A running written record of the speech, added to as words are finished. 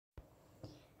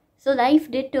So life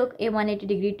did took a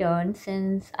 180-degree turn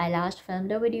since I last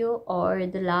filmed a video, or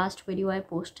the last video I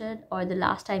posted, or the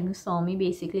last time you saw me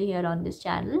basically here on this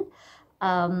channel.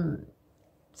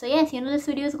 So yes, this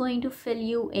video is going to fill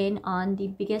you in on the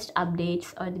biggest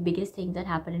updates or the biggest things that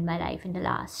happened in my life in the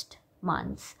last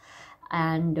months.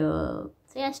 And so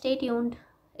yeah, stay tuned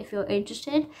if you're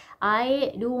interested.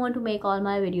 I do want to make all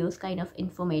my videos kind of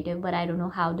informative, but I don't know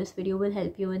how this video will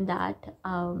help you in that.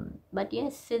 But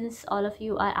yes, since all of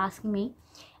you are asking me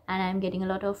and I'm getting a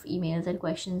lot of emails and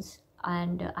questions,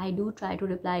 and I do try to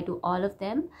reply to all of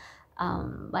them,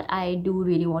 but I do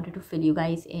really wanted to fill you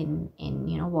guys in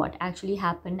what actually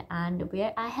happened and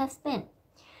where I have been.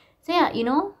 So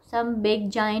yeah, some big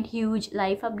giant huge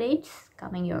life updates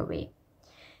coming your way.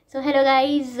 So hello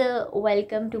guys,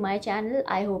 welcome to my channel.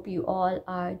 I hope you all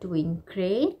are doing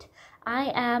great.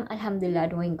 I am alhamdulillah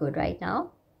doing good right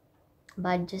now,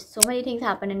 but just so many things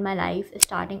happened in my life,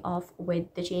 starting off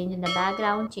with the change in the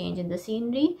background, change in the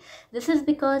scenery. This is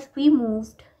because we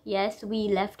moved. Yes, we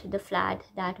left the flat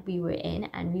that we were in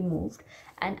and we moved,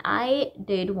 and I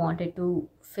did wanted to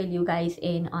fill you guys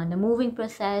in on the moving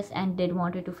process and did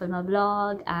wanted to film a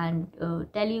vlog and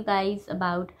tell you guys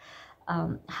about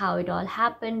how it all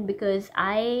happened, because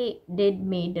I did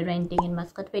made the renting in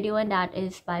Muscat video, and that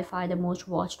is by far the most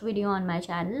watched video on my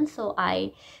channel. So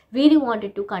I really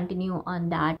wanted to continue on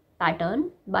that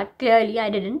pattern, but clearly I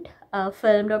didn't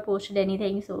filmed or posted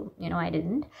anything. So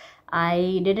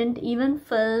I didn't even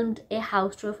filmed a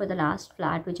house tour for the last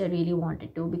flat, which I really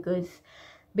wanted to,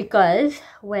 because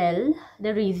well,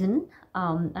 the reason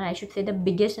and I should say the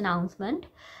biggest announcement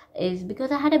is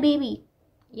because I had a baby.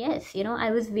 Yes,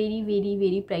 I was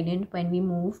very pregnant when we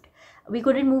moved. We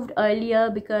couldn't move earlier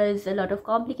because a lot of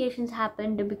complications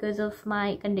happened because of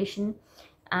my condition,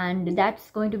 and that's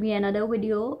going to be another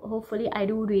video. Hopefully, I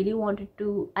do really want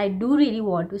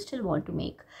to still want to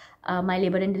make my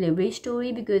labor and delivery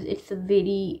story, because it's a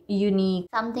very unique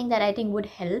something that I think would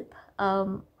help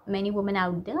many women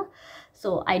out there.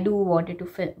 So I do want to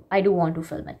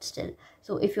film it still.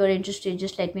 So if you're interested,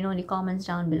 just let me know in the comments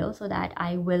down below so that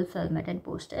I will film it and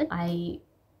post it. I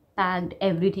packed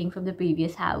everything from the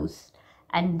previous house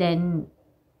and then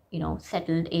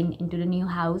settled into the new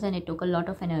house, and it took a lot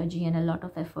of energy and a lot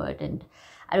of effort, and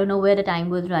I don't know where the time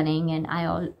was running, and I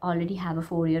already have a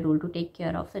 4-year-old to take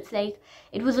care of. So it's like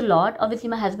it was a lot. Obviously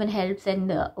my husband helps,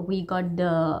 and we got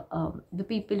the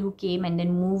people who came and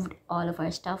then moved all of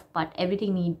our stuff, but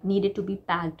everything needed to be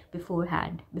packed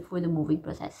beforehand before the moving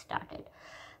process started.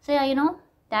 So yeah,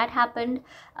 that happened.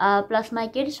 Plus my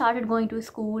kid started going to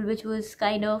school, which was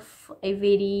kind of a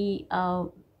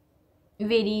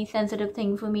very sensitive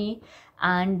thing for me.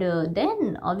 And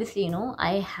then obviously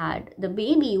I had the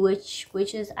baby,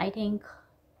 which is I think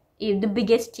the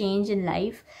biggest change in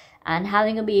life. And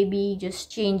having a baby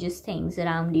just changes things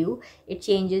around you. It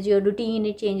changes your routine,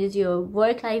 it changes your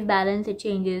work-life balance, it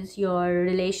changes your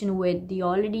relation with the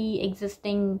already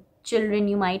existing children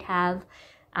you might have,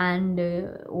 and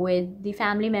with the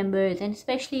family members, and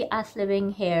especially us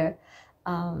living here.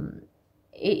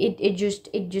 It just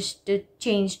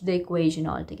changed the equation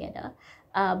altogether.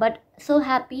 But so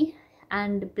happy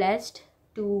and blessed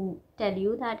to tell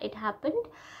you that it happened.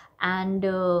 And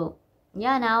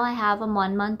yeah, now I have a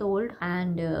 1-month-old,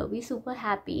 and we're super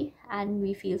happy and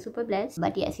we feel super blessed.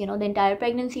 But yes, the entire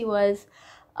pregnancy was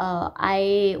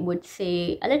I would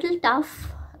say a little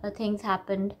tough. Things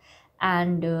happened,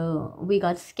 and we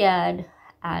got scared,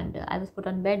 and I was put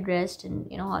on bed rest, and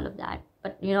all of that.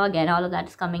 But again, all of that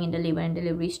is coming in the labor and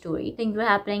delivery story. Things were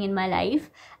happening in my life,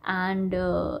 and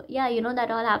yeah,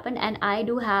 that all happened. And I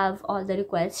do have all the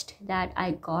requests that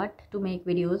I got to make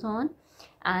videos on.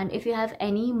 And if you have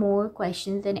any more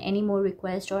questions and any more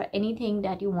requests or anything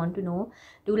that you want to know,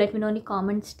 do let me know in the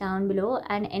comments down below.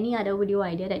 And any other video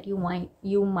idea that you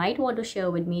might want to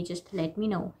share with me, just let me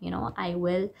know. I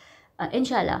will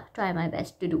inshallah try my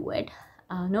best to do it.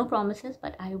 No promises,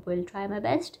 but I will try my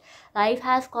best. Life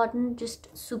has gotten just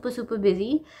super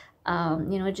busy,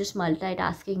 just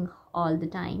multitasking all the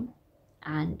time.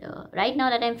 And right now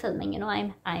that I'm filming,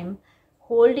 I'm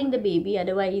holding the baby.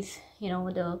 Otherwise,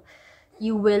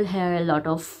 you will hear a lot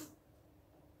of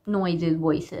noises,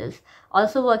 voices.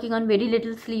 Also working on very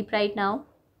little sleep right now.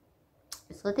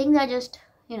 So things are just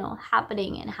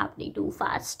happening and happening too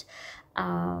fast.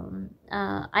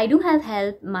 I do have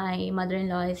help. My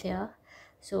mother-in-law is here.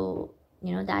 So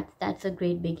that's a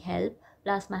great big help.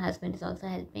 Plus my husband is also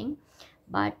helping.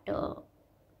 But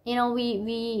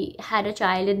we had a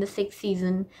child in the 6th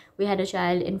season. We had a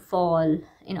child in fall,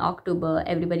 in October.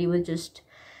 Everybody was just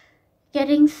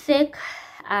getting sick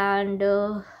and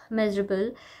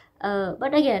miserable.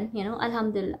 But again,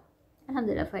 alhamdulillah,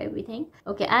 Alhamdulillah for everything.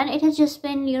 Okay, and it has just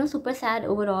been, you know, super sad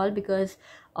overall because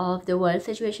of the world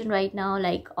situation right now,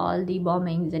 like all the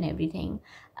bombings and everything.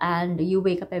 And you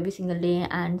wake up every single day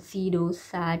and see those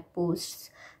sad posts,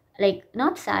 like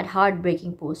not sad,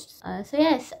 heartbreaking posts. So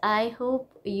yes, I hope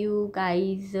you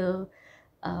guys uh,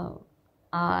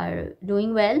 are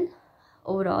doing well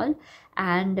overall,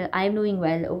 and I'm doing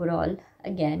well overall,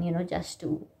 again, you know, just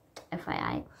to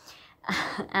FYI.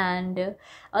 And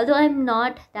although I'm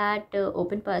not that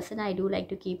open person, I do like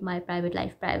to keep my private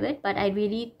life private, but I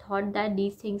really thought that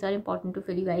these things are important to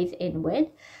fill you guys in with.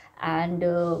 And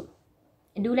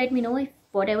do let me know if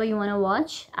whatever you want to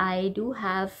watch. I do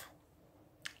have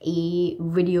a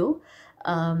video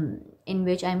in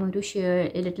which I'm going to share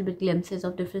a little bit glimpses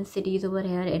of different cities over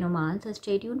here in Oman, so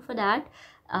stay tuned for that.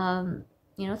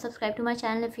 You know, subscribe to my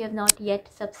channel if you have not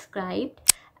yet subscribed,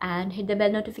 and hit the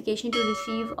bell notification to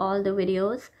receive all the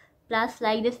videos. Plus,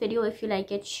 like this video if you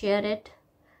like it, share it.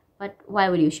 But why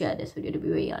would you share this video, to be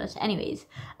very honest? Anyways,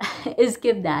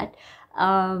 skip that.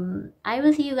 I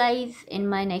will see you guys in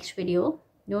my next video.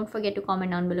 Don't forget to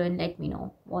comment down below and let me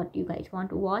know what you guys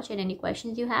want to watch and any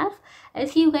questions you have. I'll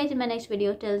see you guys in my next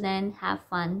video. Till then, have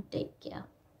fun, take care,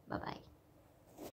 bye bye.